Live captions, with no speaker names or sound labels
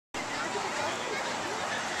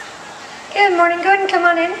Good morning. Go ahead and come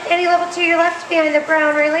on in. Any level to your left behind the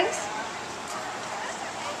brown railings.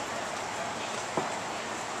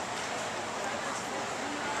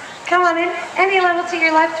 Come on in. Any level to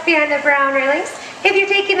your left behind the brown railings. If you're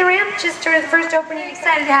taking the ramp, just during the first opening,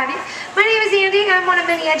 excited to have you. My name is Andy. I'm one of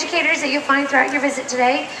many educators that you'll find throughout your visit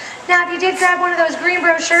today. Now, if you did grab one of those green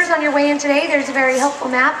brochures on your way in today, there's a very helpful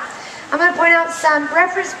map. I'm going to point out some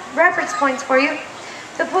reference points for you.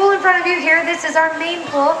 The pool in front of you here, this is our main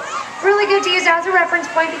pool. Really good to use as a reference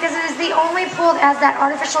point because it is the only pool that has that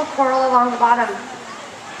artificial coral along the bottom.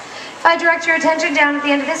 If I direct your attention down at the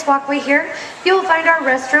end of this walkway here, you'll find our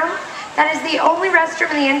restroom. That is the only restroom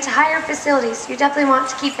in the entire facility, so you definitely want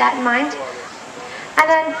to keep that in mind. And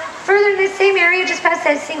then further in this same area, just past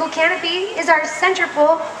that single canopy, is our center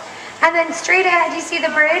pool. And then straight ahead, you see the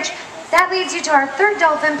bridge. That leads you to our third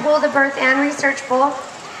dolphin pool, the birth and research pool.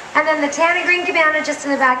 And then the tan and green cabana just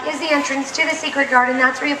in the back is the entrance to the secret garden.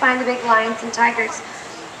 That's where you find the big lions and tigers.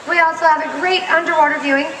 We also have a great underwater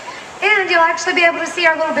viewing, and you'll actually be able to see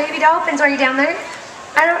our little baby dolphins while you're down there.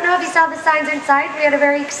 I don't know if you saw the signs inside. We had a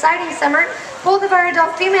very exciting summer. Both of our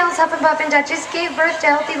adult females, Huff and Puff and Duchess, gave birth to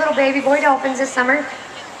healthy little baby boy dolphins this summer.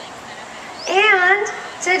 And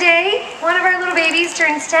today, one of our little babies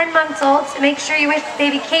turns 10 months old, so make sure you wish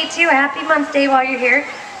baby K2 a happy month day while you're here.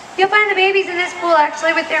 You'll find the babies in this pool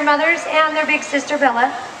actually with their mothers and their big sister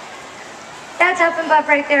Bella. That's Huff and Puff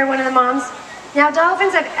right there, one of the moms. Now,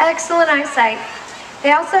 dolphins have excellent eyesight.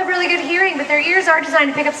 They also have really good hearing, but their ears are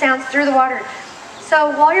designed to pick up sounds through the water.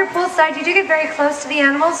 So while you're poolside, you do get very close to the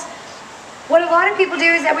animals. What a lot of people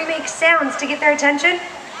do is that we make sounds to get their attention.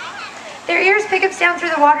 Their ears pick up sound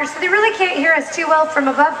through the water, so they really can't hear us too well from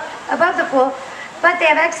above the pool, but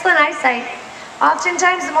they have excellent eyesight.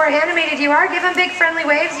 Oftentimes, the more animated you are, give them big friendly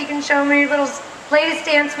waves. You can show them your little latest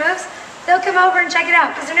dance moves. They'll come over and check it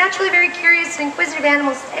out, because they're naturally very curious and inquisitive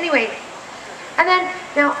animals anyway. And then,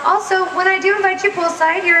 now also, when I do invite you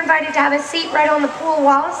poolside, you're invited to have a seat right on the pool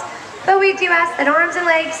walls. But we do ask that arms and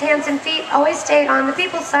legs, hands and feet always stay on the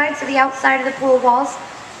people's side, so the outside of the pool walls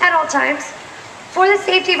at all times, for the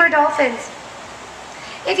safety of our dolphins.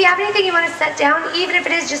 If you have anything you want to set down, even if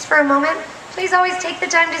it is just for a moment, please always take the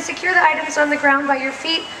time to secure the items on the ground by your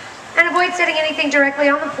feet and avoid setting anything directly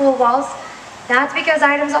on the pool walls. That's because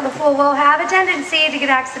items on the pool will have a tendency to get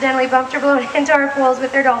accidentally bumped or blown into our pools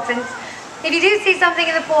with their dolphins. If you do see something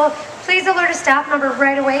in the pool, please alert a staff member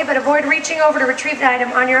right away, but avoid reaching over to retrieve the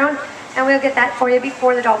item on your own, and we'll get that for you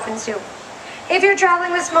before the dolphins do. If you're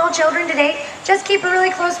traveling with small children today, just keep a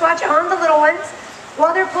really close watch on the little ones.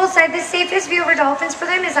 While they're poolside, the safest view of our dolphins for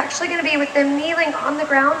them is actually going to be with them kneeling on the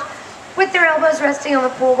ground with their elbows resting on the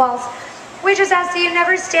pool walls. We just ask that you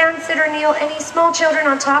never stand, sit, or kneel any small children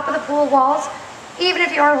on top of the pool walls, even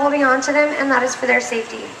if you are holding on to them, and that is for their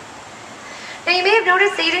safety. Now, you may have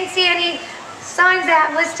noticed that you didn't see any signs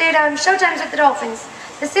that have listed showtimes with the dolphins.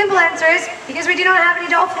 The simple answer is because we do not have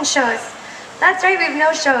any dolphin shows. That's right, we have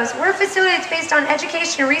no shows. We're a facility that's based on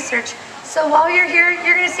education and research. So while you're here,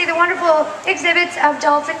 you're going to see the wonderful exhibits of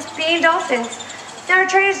dolphins being dolphins. Now, our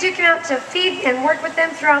trainers do come out to feed and work with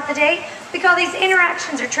them throughout the day. We call these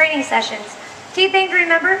interactions or training sessions. Key thing to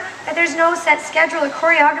remember that there's no set schedule or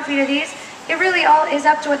choreography to these. It really all is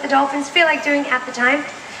up to what the dolphins feel like doing at the time.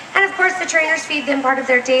 And of course, the trainers feed them part of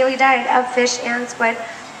their daily diet of fish and squid.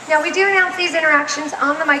 Now, we do announce these interactions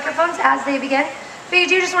on the microphones as they begin, but you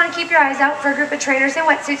do just want to keep your eyes out for a group of trainers in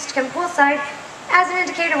wetsuits to come poolside as an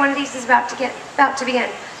indicator one of these is about to begin.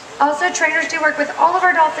 Also, trainers do work with all of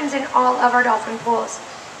our dolphins in all of our dolphin pools.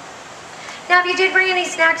 Now, if you did bring any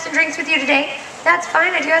snacks and drinks with you today, that's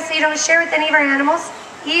fine. I do ask that you don't share with any of our animals,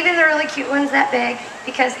 even the really cute ones that big,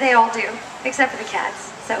 because they all do, except for the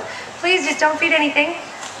cats. So please just don't feed anything.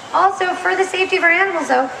 Also, for the safety of our animals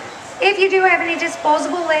though, if you do have any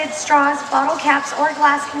disposable lids, straws, bottle caps, or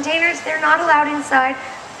glass containers, they're not allowed inside,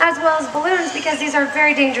 as well as balloons, because these are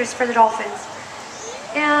very dangerous for the dolphins.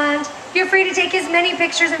 And you're free to take as many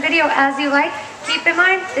pictures and video as you like. Keep in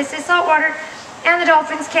mind, this is saltwater, and the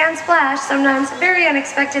dolphins can splash, sometimes very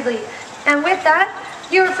unexpectedly. And with that,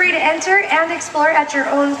 you are free to enter and explore at your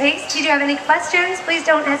own pace. If you do have any questions, please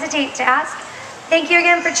don't hesitate to ask. Thank you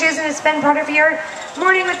again for choosing to spend part of your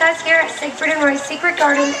morning with us here at Siegfried and Roy's Secret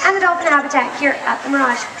Garden and the Dolphin Habitat here at the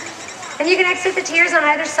Mirage. And you can exit the tiers on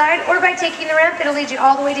either side, or by taking the ramp, it'll lead you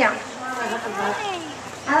all the way down.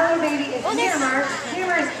 Our little baby is Mirage.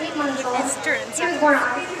 Mirage is 8 months old. He was born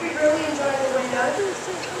obviously really enjoying the windows.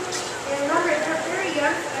 And remember, they're very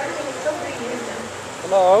young, so everything is still pretty new to them.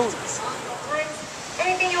 Hello.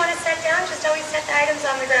 Anything you want to set down, just always set the items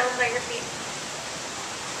on the ground by your feet.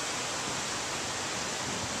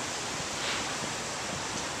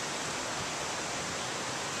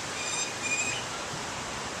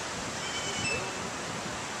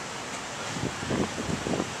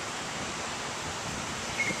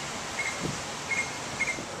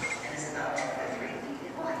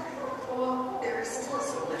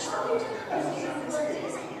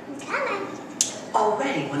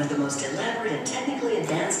 Already one of the most elaborate and technically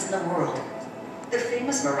advanced in the world, the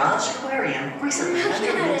famous Mirage Aquarium recently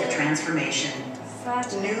underwent a transformation.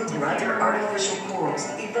 New, brighter artificial corals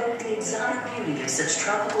evoke the exotic beauty of such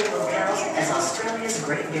tropical locales as Australia's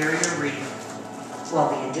Great Barrier Reef, while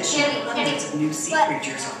the addition of hundreds of new sea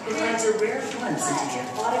creatures provides a rare glimpse into the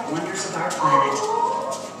aquatic wonders of our planet.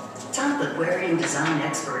 Top aquarium design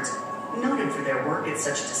experts, noted for their work at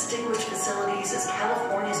such distinguished facilities as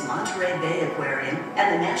California's Monterey Bay Aquarium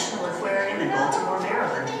and the National Aquarium in Baltimore,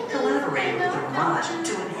 Maryland, collaborated with the Mirage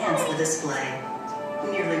to enhance the display.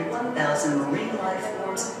 Nearly 1,000 marine life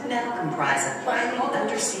forms now comprise a thriving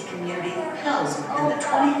undersea community housed within the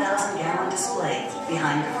 20,000-gallon display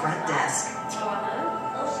behind the front desk.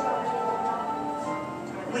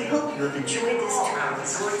 We hope you have enjoyed this tour of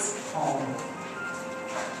Resorts Home.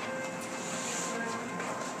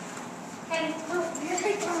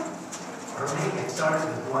 For me, it started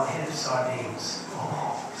with one head of sardines.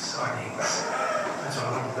 Oh, sardines. That's what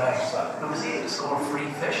I'm back. It was easy to score free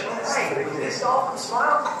fish. Hey, with this dolphin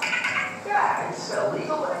smile? Yeah, it's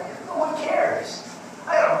illegal. No one cares. I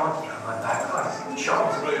don't want you on my back.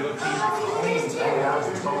 Charles really looked easy for me. Hang out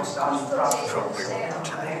with phone stops and drop tropes.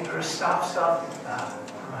 Dangerous stop.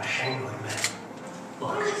 I'm ashamed to admit.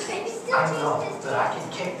 Look, I know that I can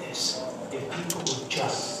kick this if people would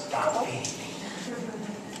just stop feeding me.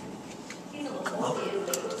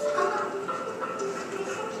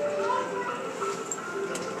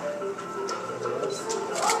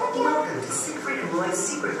 Welcome to Siegfried and Roy's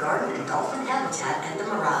Secret Garden and Dolphin Habitat at the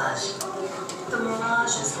Mirage. The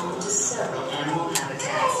Mirage is home to several animal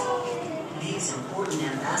habitats. These important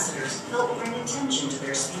ambassadors help bring attention to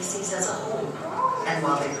their species as a whole. And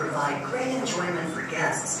while they provide great enjoyment for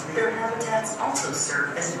guests, their habitats also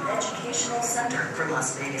serve as an educational center for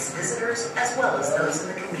Las Vegas visitors as well as those in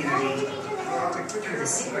the community. Through the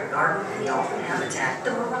Secret Garden and Dolphin Habitat,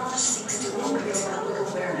 the Mirage seeks to increase public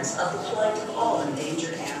awareness of the plight of all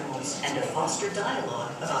endangered animals and to foster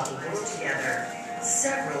dialogue about the world together.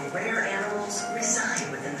 Several rare animals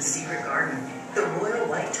reside within the Secret Garden. The royal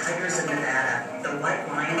white tigers of Nevada, the white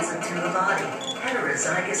lions of Tunavati,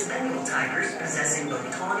 heterozygous Bengal tigers possessing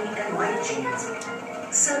both tawny and white genes.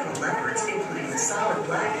 Several leopards, including the solid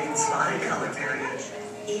black and spotted color variation.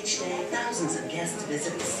 Each day, thousands of guests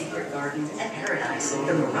visit the Secret Garden and Paradise.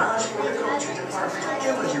 The Mirage Horticulture Department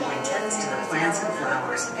diligently tends to the plants and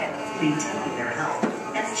flowers, maintaining their health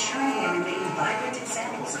and ensuring they remain vibrant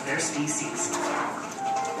examples of their species.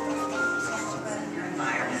 Their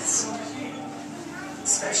environments.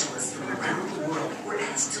 Specialists from around the world were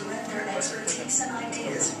asked to lend their expertise and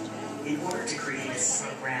ideas in order to create a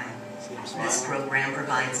program. This program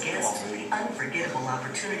provides guests with the unforgettable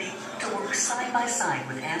opportunity to work side by side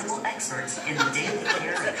with animal experts in the daily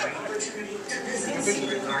care and the opportunity to visit the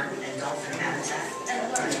Secret Garden and Dolphin Habitat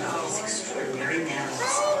and learn about these extraordinary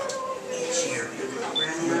mammals. Each year, the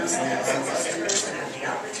program allows thousands of visitors to have the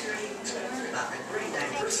opportunity to learn about the great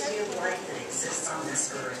diversity of life that exists on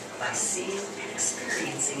this earth by seeing and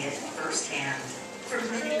experiencing it firsthand. For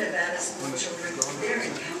many Nevada school children, their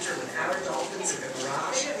encounter with our dolphins at the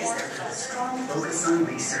Mirage is their strong focus on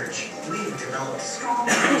research. We've developed strong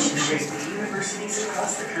relationships with universities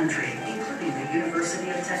across the country, including the University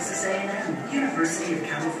of Texas A&M, University of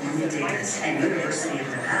California, Davis, and University of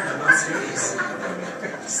Nevada, Las Vegas.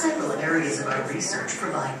 Several areas of our research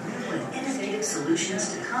provide new and innovative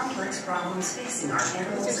solutions to complex problems facing our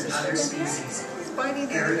animals and other species.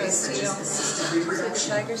 Areas such as assisted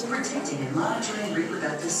reproduction, protecting and monitoring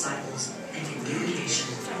reproductive cycles, and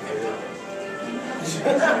communication.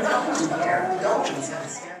 Dolphin care, dolphins have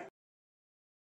established